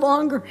you no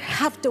longer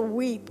have to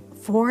weep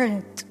for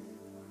it.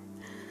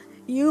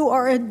 You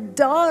are a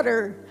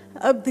daughter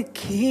of the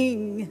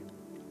King.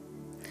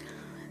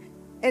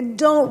 And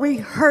don't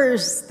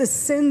rehearse the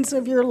sins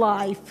of your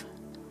life.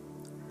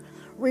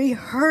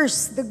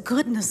 Rehearse the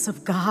goodness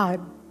of God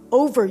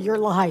over your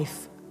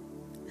life.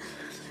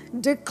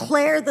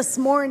 Declare this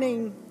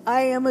morning,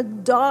 I am a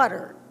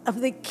daughter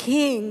of the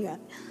King.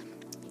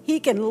 He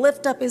can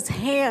lift up his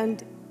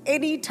hand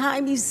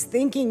anytime he's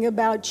thinking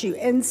about you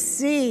and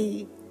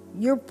see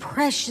your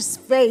precious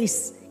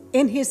face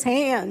in his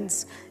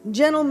hands.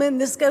 Gentlemen,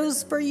 this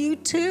goes for you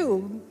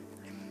too.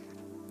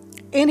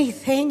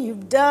 Anything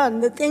you've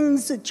done, the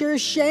things that you're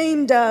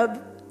ashamed of,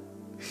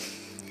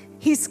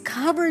 he's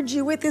covered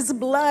you with his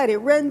blood. It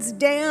runs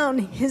down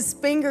his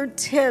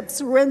fingertips,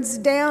 runs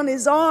down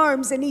his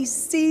arms, and he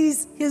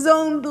sees his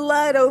own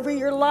blood over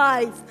your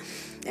life.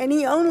 And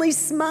he only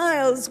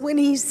smiles when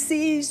he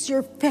sees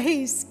your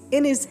face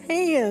in his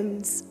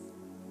hands.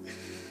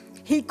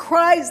 He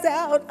cries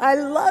out, I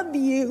love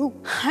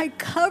you. I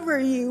cover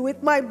you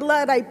with my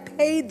blood. I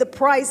paid the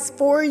price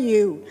for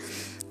you.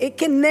 It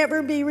can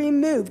never be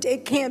removed.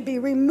 It can't be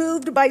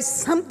removed by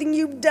something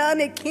you've done.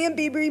 It can't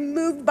be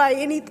removed by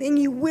anything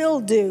you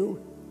will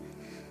do.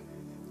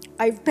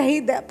 I've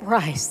paid that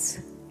price.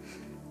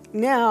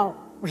 Now,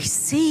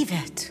 receive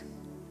it.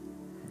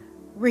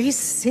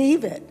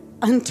 Receive it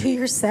unto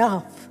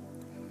yourself.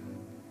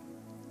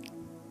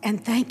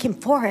 And thank him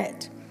for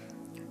it.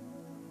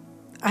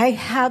 I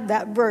have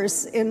that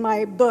verse in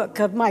my book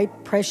of my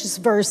precious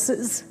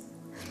verses.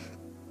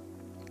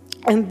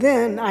 And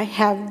then I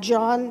have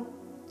John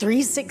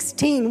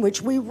 3:16,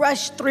 which we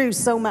rushed through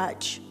so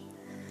much.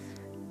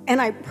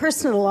 And I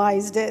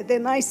personalized it,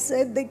 and I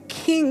said, the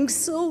King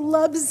so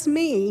loves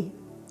me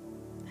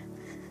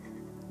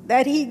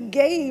that he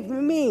gave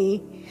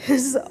me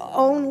his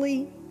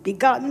only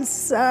begotten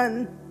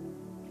Son,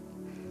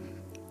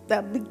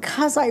 that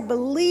because I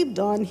believed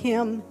on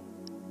him,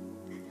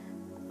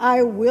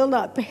 I will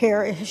not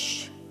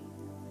perish,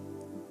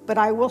 but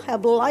I will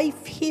have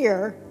life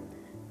here,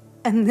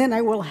 and then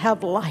I will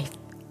have life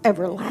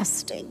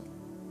everlasting.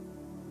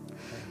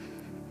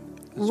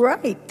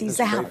 Write these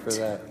out. Pray for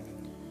that.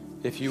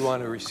 If you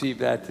want to receive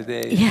that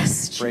today,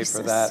 yes, pray Jesus.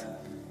 for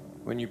that.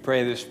 When you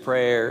pray this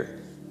prayer,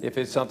 if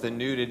it's something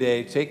new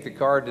today, take the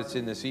card that's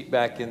in the seat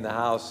back in the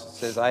house. It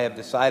says, I have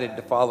decided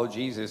to follow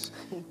Jesus.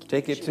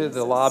 Take it to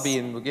the lobby,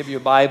 and we'll give you a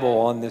Bible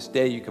on this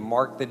day. You can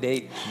mark the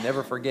date,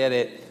 never forget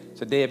it.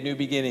 It's a day of new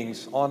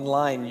beginnings.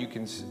 Online, you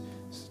can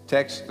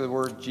text the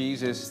word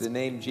Jesus, the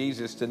name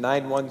Jesus, to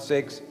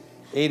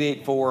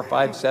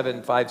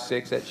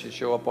 916-884-5756. That should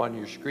show up on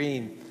your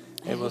screen,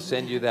 and we'll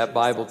send you that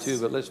Bible too.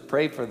 But let's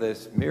pray for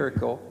this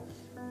miracle.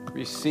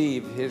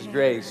 Receive his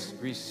grace.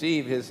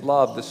 Receive his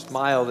love. The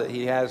smile that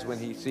he has when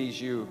he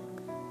sees you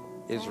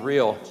is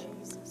real.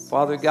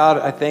 Father God,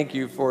 I thank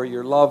you for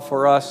your love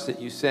for us, that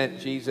you sent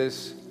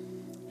Jesus.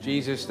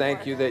 Jesus,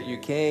 thank you that you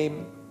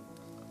came,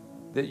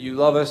 that you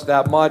love us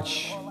that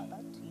much.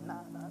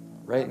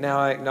 Right now,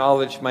 I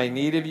acknowledge my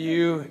need of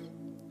you,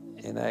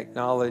 and I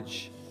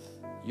acknowledge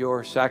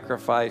your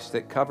sacrifice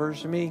that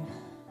covers me.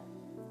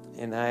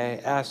 And I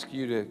ask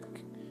you to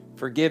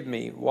forgive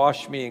me,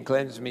 wash me, and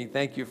cleanse me.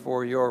 Thank you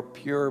for your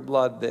pure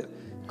blood that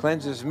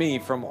cleanses me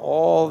from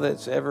all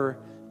that's ever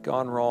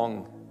gone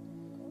wrong,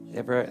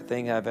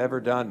 everything I've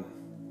ever done.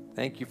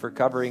 Thank you for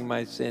covering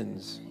my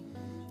sins.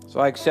 So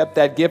I accept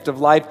that gift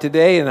of life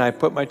today, and I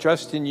put my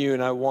trust in you,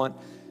 and I want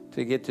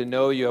to get to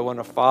know you. I want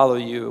to follow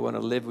you. I want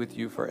to live with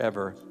you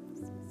forever.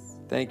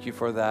 Thank you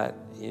for that.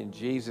 In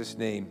Jesus'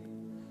 name,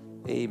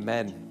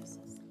 amen.